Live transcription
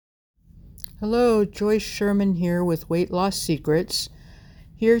Hello, Joyce Sherman here with Weight Loss Secrets.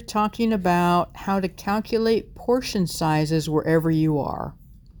 Here talking about how to calculate portion sizes wherever you are.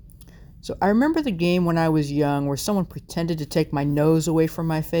 So I remember the game when I was young where someone pretended to take my nose away from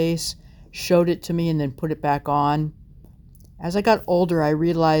my face, showed it to me, and then put it back on. As I got older, I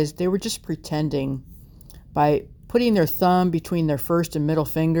realized they were just pretending by putting their thumb between their first and middle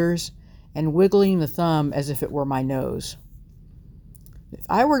fingers and wiggling the thumb as if it were my nose. If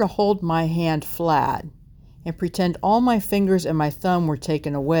I were to hold my hand flat and pretend all my fingers and my thumb were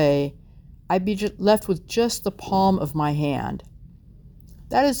taken away, I'd be left with just the palm of my hand.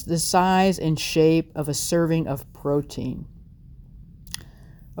 That is the size and shape of a serving of protein.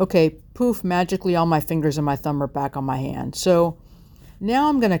 Okay, poof, magically all my fingers and my thumb are back on my hand. So now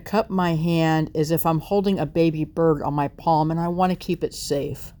I'm going to cup my hand as if I'm holding a baby bird on my palm and I want to keep it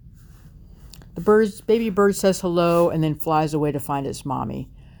safe. The baby bird says hello and then flies away to find its mommy.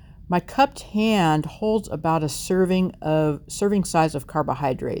 My cupped hand holds about a serving size of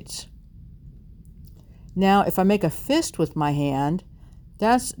carbohydrates. Now, if I make a fist with my hand,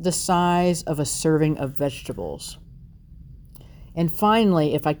 that's the size of a serving of vegetables. And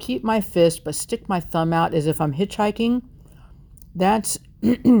finally, if I keep my fist but stick my thumb out as if I'm hitchhiking, that's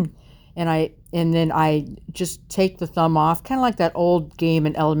and then I just take the thumb off, kind of like that old game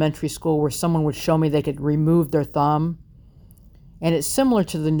in elementary school where someone would show me they could remove their thumb. And it's similar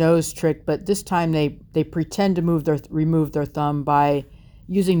to the nose trick, but this time they pretend to remove their thumb by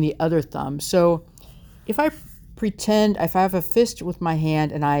using the other thumb. So if I have a fist with my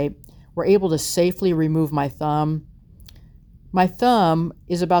hand and I were able to safely remove my thumb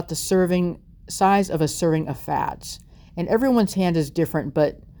is about the size of a serving of fats. And everyone's hand is different,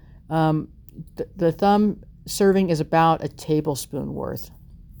 but the thumb serving is about a tablespoon worth.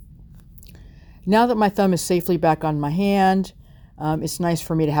 Now that my thumb is safely back on my hand, it's nice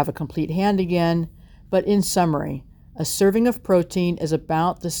for me to have a complete hand again. But in summary, a serving of protein is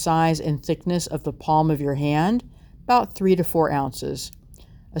about the size and thickness of the palm of your hand, about 3 to 4 ounces.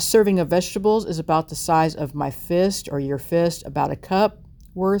 A serving of vegetables is about the size of my fist or your fist, about a cup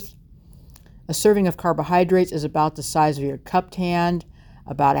worth. A serving of carbohydrates is about the size of your cupped hand,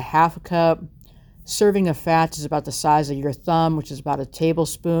 about a half a cup. Serving of fats is about the size of your thumb, which is about a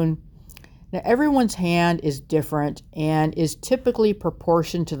tablespoon. Now, everyone's hand is different and is typically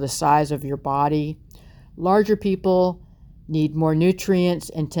proportioned to the size of your body. Larger people need more nutrients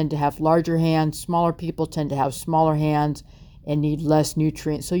and tend to have larger hands. Smaller people tend to have smaller hands and need less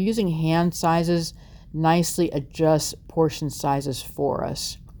nutrients. So using hand sizes nicely adjusts portion sizes for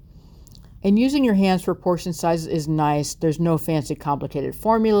us. And using your hands for portion sizes is nice. There's no fancy complicated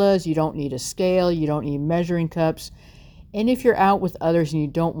formulas. You don't need a scale. You don't need measuring cups. And if you're out with others and you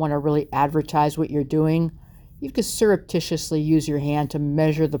don't want to really advertise what you're doing, you could surreptitiously use your hand to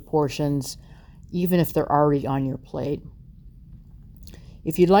measure the portions, even if they're already on your plate.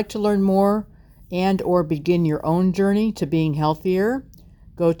 If you'd like to learn more and/or begin your own journey to being healthier,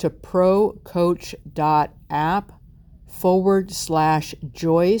 go to procoach.app/Joyce,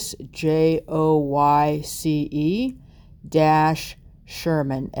 JOYCE -Sherman,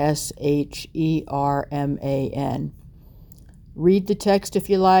 SHERMAN. Read the text if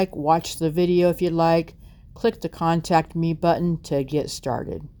you like, watch the video if you like, click the Contact Me button to get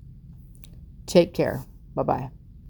started. Take care. Bye-bye.